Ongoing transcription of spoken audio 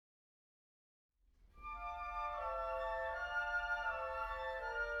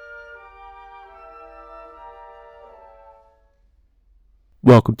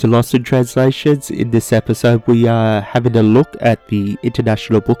Welcome to Lost in Translations. In this episode, we are having a look at the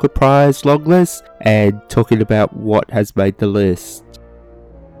International Booker Prize long list and talking about what has made the list.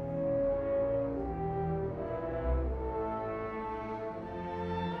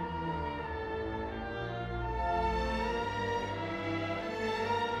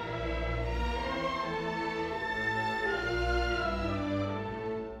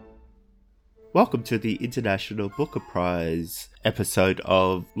 Welcome to the International Booker Prize episode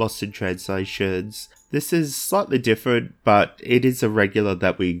of Lost in Translations. This is slightly different, but it is a regular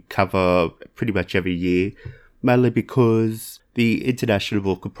that we cover pretty much every year, mainly because the International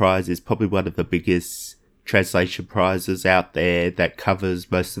Booker Prize is probably one of the biggest translation prizes out there that covers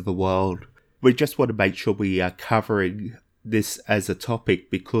most of the world. We just want to make sure we are covering this as a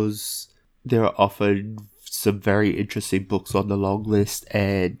topic because there are often some very interesting books on the long list,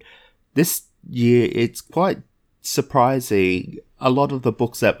 and this year it's quite surprising. A lot of the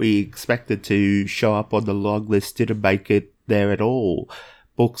books that we expected to show up on the long list didn't make it there at all.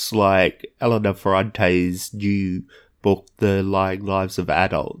 Books like Elena Ferrante's new book, The Lying Lives of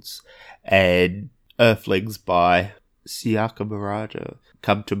Adults, and Earthlings by Siaka Murata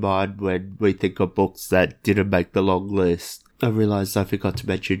come to mind when we think of books that didn't make the long list. I realised I forgot to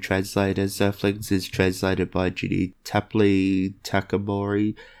mention translators. Earthlings is translated by Ginny Tapley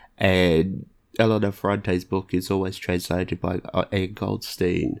Takamori, and Elena Ferrante's book is always translated by Anne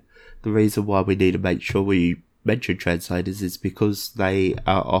Goldstein. The reason why we need to make sure we mention translators is because they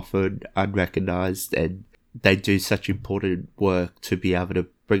are often unrecognised and they do such important work to be able to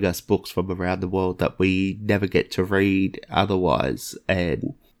bring us books from around the world that we never get to read otherwise. And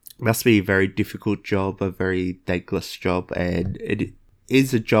it must be a very difficult job, a very thankless job, and it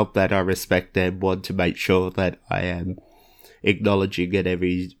is a job that I respect and want to make sure that I am acknowledging at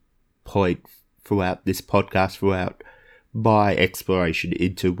every point throughout this podcast, throughout my exploration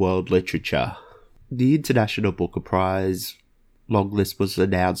into world literature. The International Booker Prize long list was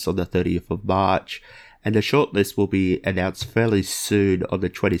announced on the 30th of March, and the short list will be announced fairly soon on the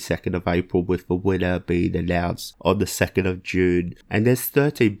 22nd of April, with the winner being announced on the 2nd of June. And there's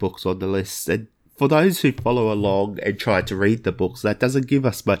 13 books on the list, and for those who follow along and try to read the books, that doesn't give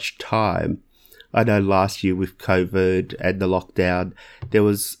us much time. I know last year with COVID and the lockdown, there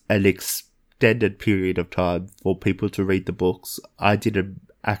was an extended period of time for people to read the books. I didn't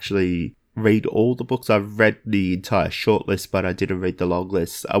actually read all the books. I read the entire shortlist, but I didn't read the long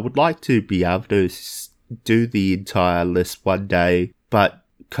list. I would like to be able to do the entire list one day, but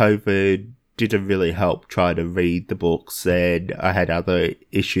COVID didn't really help try to read the books, and I had other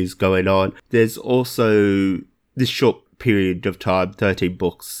issues going on. There's also this short period of time, 13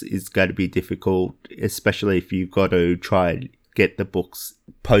 books, is going to be difficult, especially if you've got to try and get the books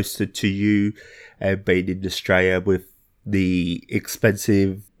posted to you, and being in Australia with the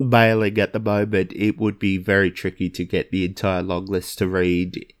expensive mailing at the moment, it would be very tricky to get the entire long list to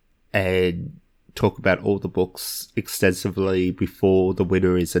read and talk about all the books extensively before the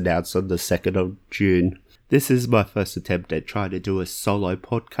winner is announced on the 2nd of June. This is my first attempt at trying to do a solo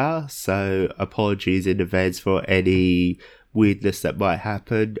podcast, so apologies in advance for any weirdness that might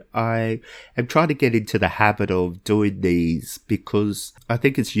happen. I am trying to get into the habit of doing these because I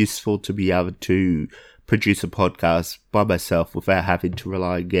think it's useful to be able to produce a podcast by myself without having to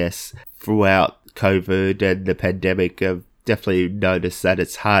rely on guests. Throughout COVID and the pandemic, I've definitely noticed that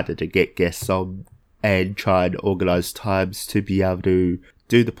it's harder to get guests on and try and organise times to be able to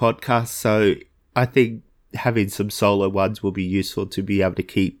do the podcast, so I think having some solo ones will be useful to be able to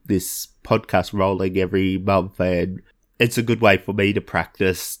keep this podcast rolling every month, and it's a good way for me to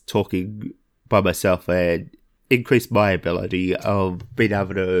practice talking by myself and increase my ability of being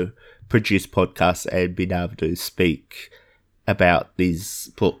able to produce podcasts and being able to speak about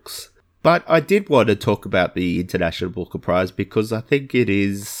these books. But I did want to talk about the International Booker Prize because I think it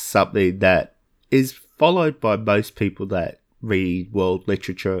is something that is followed by most people that read world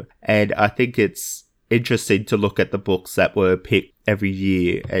literature, and I think it's interesting to look at the books that were picked every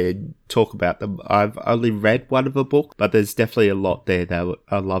year and talk about them. I've only read one of the books, but there's definitely a lot there that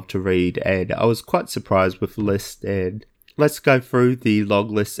I love to read, and I was quite surprised with the list. And let's go through the long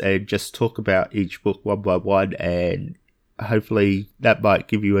list and just talk about each book one by one, and hopefully that might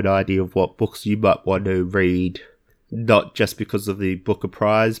give you an idea of what books you might want to read, not just because of the Booker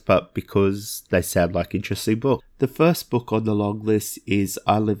Prize, but because they sound like interesting books. The first book on the long list is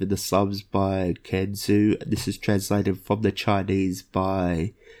I Live in the Slums by Ken Zhu. This is translated from the Chinese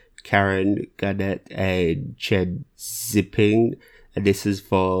by Karen Garnett and Chen Ziping, and this is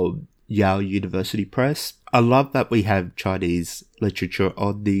from Yale University Press. I love that we have Chinese literature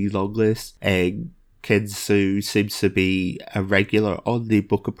on the long list, and Ken Su seems to be a regular on the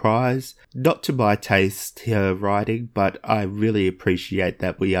Booker Prize. Not to my taste, her writing, but I really appreciate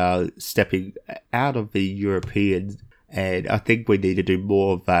that we are stepping out of the European, and I think we need to do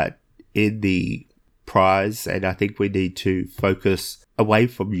more of that in the prize, and I think we need to focus away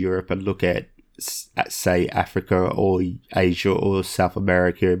from Europe and look at, say, Africa or Asia or South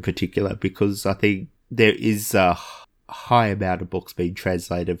America in particular, because I think there is a high amount of books being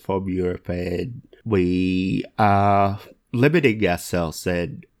translated from Europe, and we are limiting ourselves,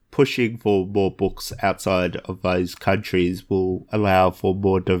 and pushing for more books outside of those countries will allow for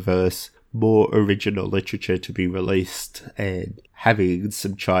more diverse, more original literature to be released, and having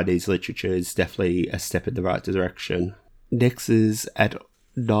some Chinese literature is definitely a step in the right direction. Next is At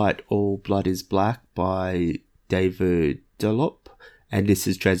Night All Blood is Black by David Delop, and this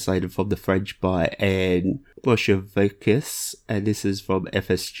is translated from the French by Anne Boschevakis, and this is from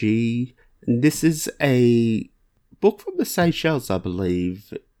FSG. And this is a book from the Seychelles, I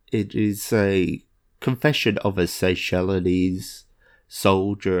believe. It is a confession of a Seychelles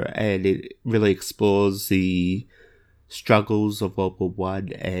soldier, and it really explores the struggles of World War One,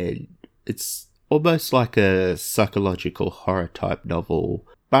 and it's almost like a psychological horror type novel,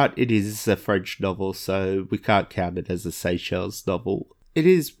 but it is a French novel, so we can't count it as a Seychelles novel. It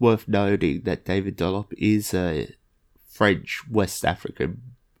is worth noting that David Delop is a French West African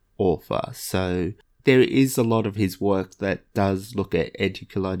author, so there is a lot of his work that does look at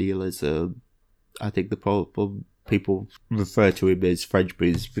anti-colonialism. I think the problem people refer to him as French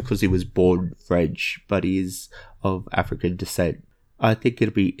because he was born French, but he is of African descent. I think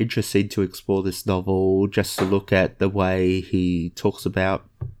it'll be interesting to explore this novel, just to look at the way he talks about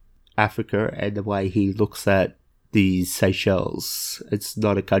Africa and the way he looks at the Seychelles. It's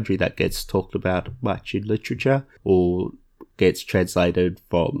not a country that gets talked about much in literature or gets translated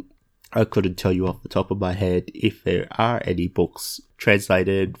from. I couldn't tell you off the top of my head if there are any books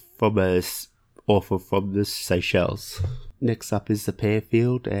translated from a author from the Seychelles. Next up is The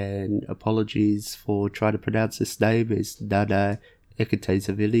Pearfield, and apologies for trying to pronounce this name, is Nana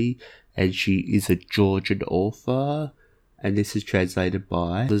Ekatezavili, and she is a Georgian author, and this is translated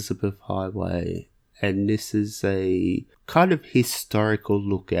by Elizabeth Highway, and this is a kind of historical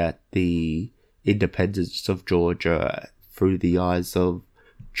look at the independence of Georgia through the eyes of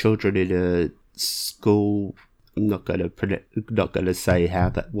children in a school. I'm not gonna say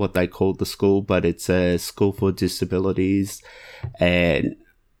what they call the school, but it's a school for disabilities, and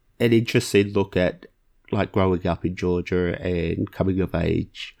an interesting look at like growing up in Georgia and coming of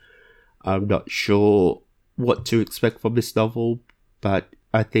age. I'm not sure what to expect from this novel, but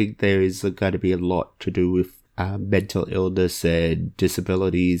I think there is going to be a lot to do with mental illness and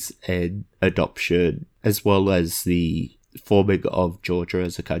disabilities and adoption, as well as the forming of Georgia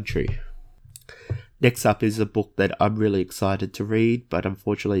as a country. Next up is a book that I'm really excited to read, but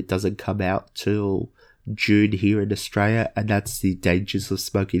unfortunately it doesn't come out till June here in Australia, and that's The Dangers of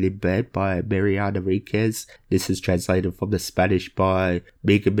Smoking in Bed by Mariana Enriquez. This is translated from the Spanish by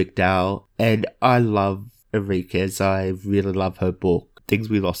Megan McDowell, and I love Enriquez. I really love her book, Things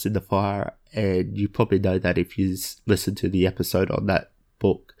We Lost in the Fire, and you probably know that if you listen to the episode on that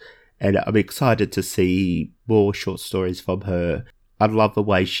book. And I'm excited to see more short stories from her. I love the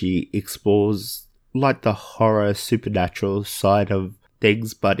way she explores like the horror, supernatural side of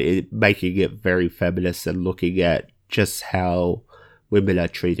things, but making it very feminist and looking at just how women are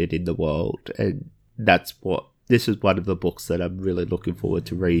treated in the world. And this is one of the books that I'm really looking forward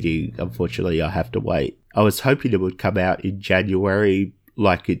to reading. Unfortunately, I have to wait. I was hoping it would come out in January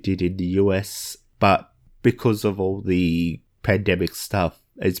like it did in the US, but because of all the pandemic stuff,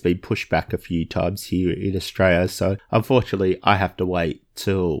 it's been pushed back a few times here in Australia. So unfortunately, I have to wait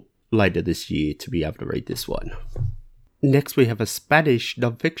till later this year to be able to read this one. Next, we have a Spanish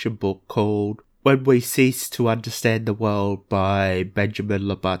non-fiction book called When We Cease to Understand the World by Benjamin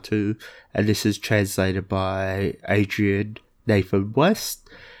Lobato, and this is translated by Adrian Nathan West.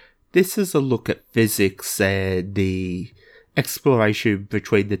 This is a look at physics and the exploration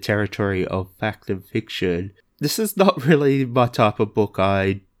between the territory of fact and fiction. This is not really my type of book.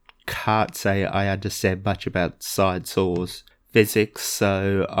 I can't say I understand much about science or physics,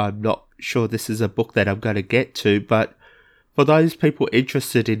 so I'm not sure this is a book that I'm going to get to, but for those people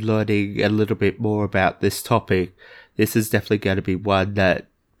interested in learning a little bit more about this topic, this is definitely going to be one that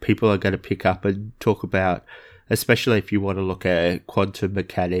people are going to pick up and talk about, especially if you want to look at quantum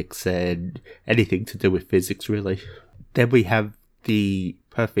mechanics and anything to do with physics, really. Then we have The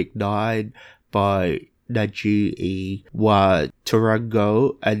Perfect Nine by Najee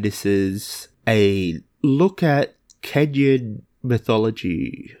Watarango, and this is a look at Kenyan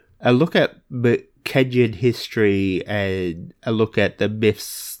mythology. A look at Kenyan history and a look at the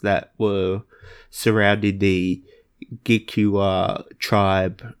myths that were surrounding the Gikuwa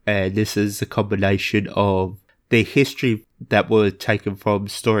tribe. And this is a combination of the history that were taken from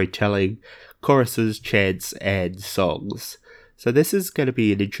storytelling, choruses, chants, and songs. So this is going to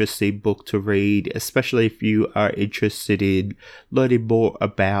be an interesting book to read, especially if you are interested in learning more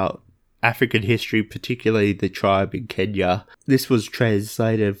about African history, particularly the tribe in Kenya. This was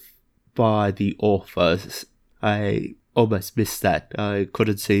translated by the authors. I almost missed that. I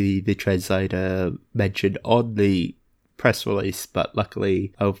couldn't see the translator mentioned on the press release, but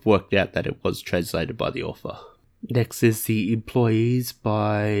luckily I've worked out that it was translated by the author. Next is The Employees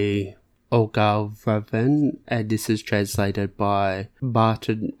by Olga Raven, and this is translated by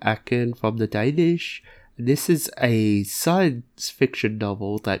Martin Aken from the Danish. This is a science fiction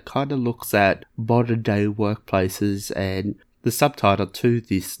novel that kind of looks at modern day workplaces, and the subtitle to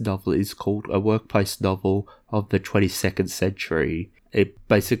this novel is called A Workplace Novel of the 22nd Century. It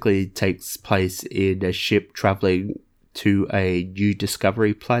basically takes place in a ship traveling to a new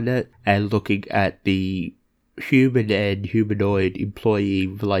discovery planet and looking at the human and humanoid employee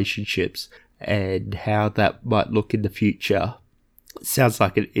relationships and how that might look in the future. Sounds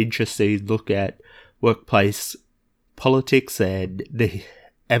like an interesting look at workplace politics and the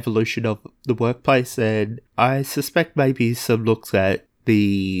evolution of the workplace, and I suspect maybe some looks at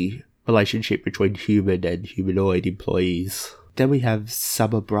the relationship between human and humanoid employees. Then we have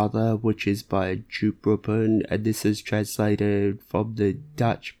Summer Brother, which is by Joep Ruben, and this is translated from the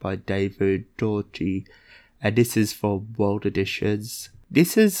Dutch by David Doherty, and this is from World Editions.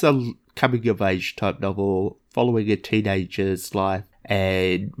 This is a coming-of-age type novel following a teenager's life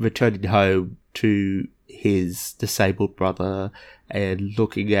and returning home to his disabled brother and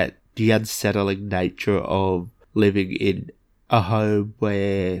looking at the unsettling nature of living in a home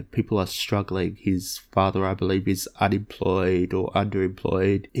where people are struggling. His father, I believe, is unemployed or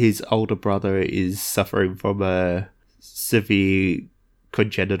underemployed. His older brother is suffering from a severe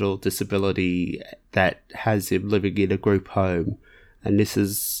congenital disability that has him living in a group home. And this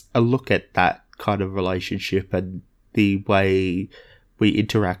is a look at that kind of relationship and the way we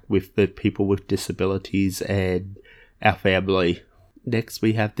interact with the people with disabilities and our family. Next,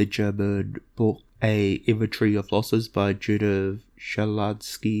 we have the German book, A Inventory of Losses by Judith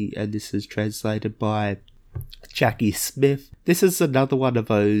Shalansky, and this is translated by Jackie Smith. This is another one of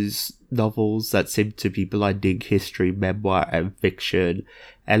those novels that seem to be blending history, memoir, and fiction,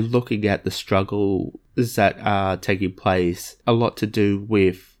 and looking at the struggles that are taking place. A lot to do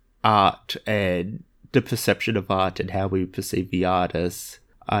with art and the perception of art and how we perceive the artist.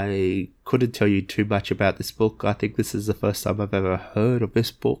 I couldn't tell you too much about this book. I think this is the first time I've ever heard of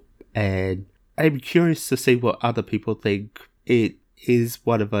this book, and I'm curious to see what other people think. It is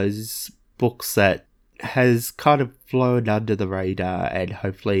one of those books that has kind of flown under the radar, and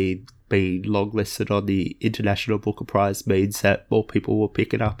hopefully being longlisted on the International Booker Prize means that more people will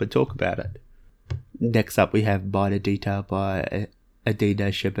pick it up and talk about it. Next up, we have Minor Detail by Adina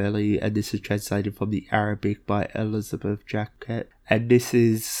Shabeli, and this is translated from the Arabic by Elizabeth Jacquet. And this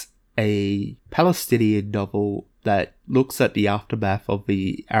is a Palestinian novel that looks at the aftermath of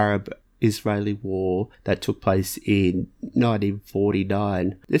the Arab-Israeli war that took place in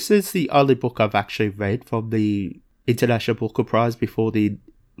 1949. This is the only book I've actually read from the International Booker Prize before the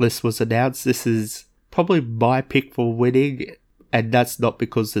list was announced. This is probably my pick for winning, and that's not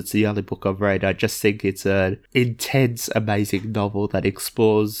because it's the only book I've read. I just think it's an intense, amazing novel that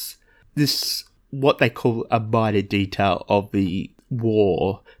explores this, what they call a minor detail of the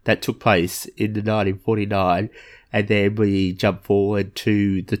war that took place in the 1949, and then we jump forward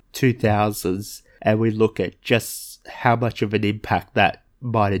to the 2000s and we look at just how much of an impact that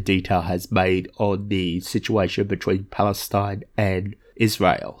minor detail has made on the situation between Palestine and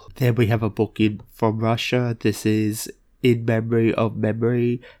Israel. Then we have a book from Russia. This is In Memory of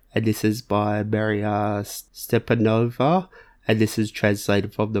Memory, and this is by Maria Stepanova, and this is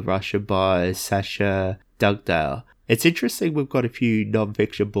translated from the Russian by Sasha Dugdale. It's interesting, we've got a few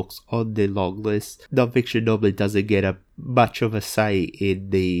non-fiction books on the long list. Non-fiction normally doesn't get much of a say in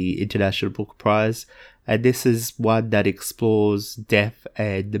the International Book Prize, and this is one that explores death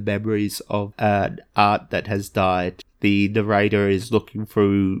and the memories of an art that has died. The narrator is looking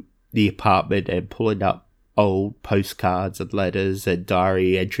through the apartment and pulling up old postcards and letters and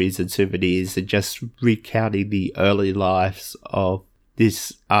diary entries and souvenirs and just recounting the early lives of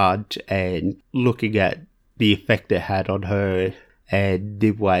this aunt and looking at the effect it had on her and the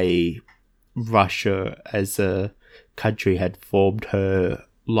way Russia as a country had formed her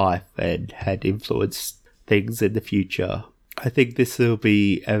life and had influenced things in the future. I think this will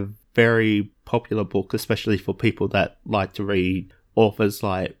be a very popular book, especially for people that like to read authors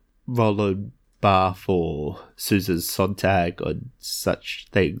like Roland Barthes or Susan Sontag and such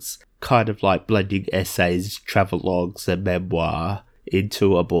things, kind of like blending essays, travelogues and memoir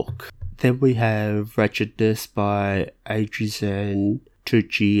into a book. Then we have Wretchedness by Adrian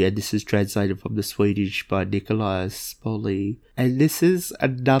Tucci, and this is translated from the Swedish by Nicholas Spolly. And this is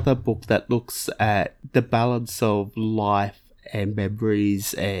another book that looks at the balance of life and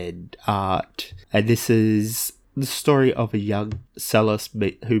memories and art. And this is the story of a young cellist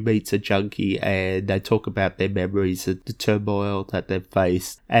who meets a junkie, and they talk about their memories and the turmoil that they've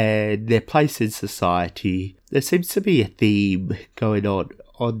faced and their place in society. There seems to be a theme going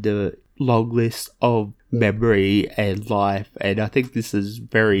on the long list of memory and life, and I think this is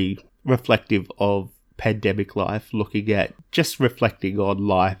very reflective of pandemic life, reflecting on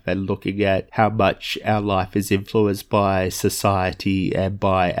life and looking at how much our life is influenced by society and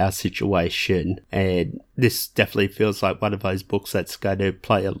by our situation. And this definitely feels like one of those books that's going to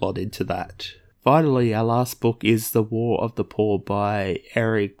play a lot into that. Finally, our last book is The War of the Poor by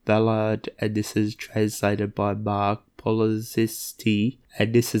Eric Ballard, and this is translated by Marc Polzisti.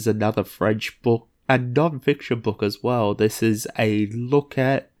 And this is another French book, a non-fiction book as well. This is a look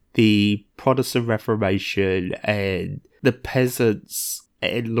at the Protestant Reformation and the peasants,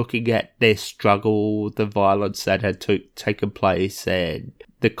 and looking at their struggle, the violence that had taken place, and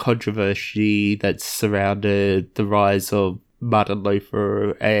the controversy that surrounded the rise of Martin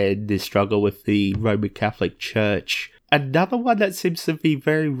Luther and the struggle with the Roman Catholic Church. Another one that seems to be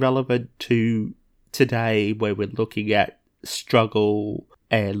very relevant to today, where we're looking at struggle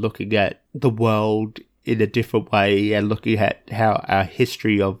and looking at the world in a different way and looking at how our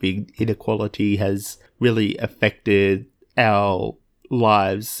history of inequality has really affected our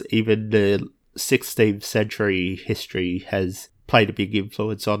lives. Even the 16th century history has played a big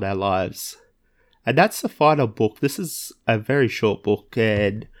influence on our lives. And that's the final book. This is a very short book,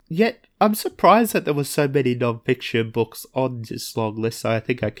 and yet I'm surprised that there were so many non-fiction books on this long list. I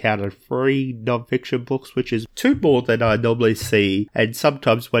think I counted 3 non-fiction books, which is 2 more than I normally see. And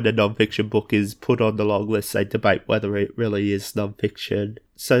sometimes when a non-fiction book is put on the long list, they debate whether it really is non-fiction.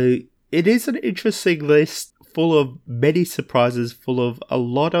 So it is an interesting list, full of many surprises, full of a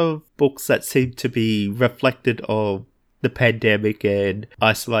lot of books that seem to be reflected of the pandemic and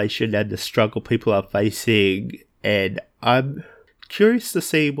isolation and the struggle people are facing. And I'm curious to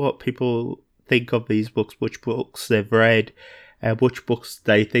see what people think of these books, which books they've read, and which books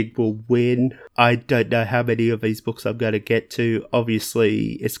they think will win. I don't know how many of these books I'm going to get to.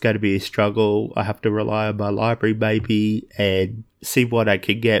 Obviously, it's going to be a struggle. I have to rely on my library maybe and see what I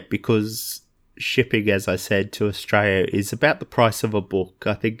can get, because shipping, as I said, to Australia is about the price of a book.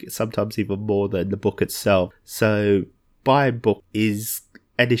 I think sometimes even more than the book itself. So buying book is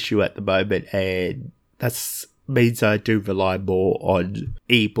an issue at the moment, and that's means I do rely more on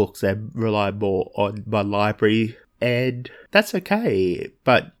ebooks and rely more on my library, and that's okay.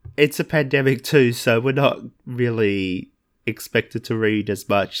 But it's a pandemic too, so we're not really expected to read as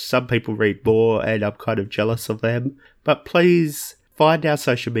much. Some people read more, and I'm kind of jealous of them. But please find our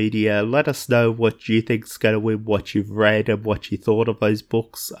social media, let us know what you think is going to win, what you've read and what you thought of those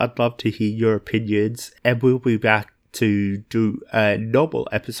books. I'd love to hear your opinions, and we'll be back to do a normal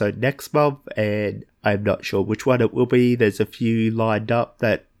episode next month, and I'm not sure which one it will be. There's a few lined up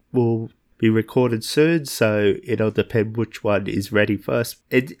that will be recorded soon, so it'll depend which one is ready first.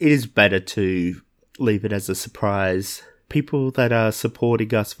 It is better to leave it as a surprise. People that are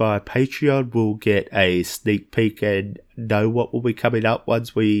supporting us via Patreon will get a sneak peek and know what will be coming up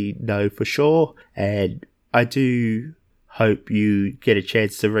once we know for sure, and I do hope you get a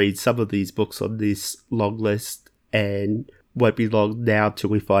chance to read some of these books on this long list, and won't be long now till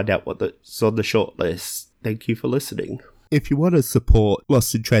we find out what's on the short list. Thank you for listening. If you want to support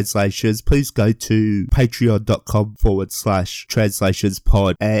Lost in Translations, please go to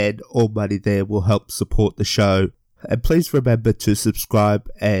patreon.com/translationspod, and all money there will help support the show. And please remember to subscribe,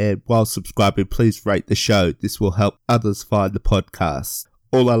 and while subscribing, please rate the show. This will help others find the podcast.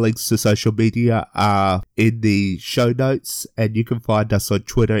 All our links to social media are in the show notes, and you can find us on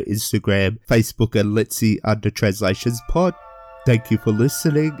Twitter, Instagram, Facebook, and Litzy under Translations Pod. Thank you for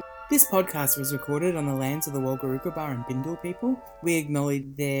listening. This podcast was recorded on the lands of the Walgaruka and Bindal people. We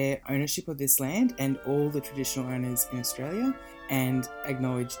acknowledge their ownership of this land and all the traditional owners in Australia, and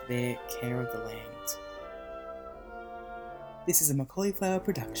acknowledge their care of the land. This is a Macaulay Flower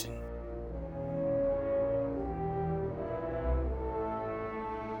production.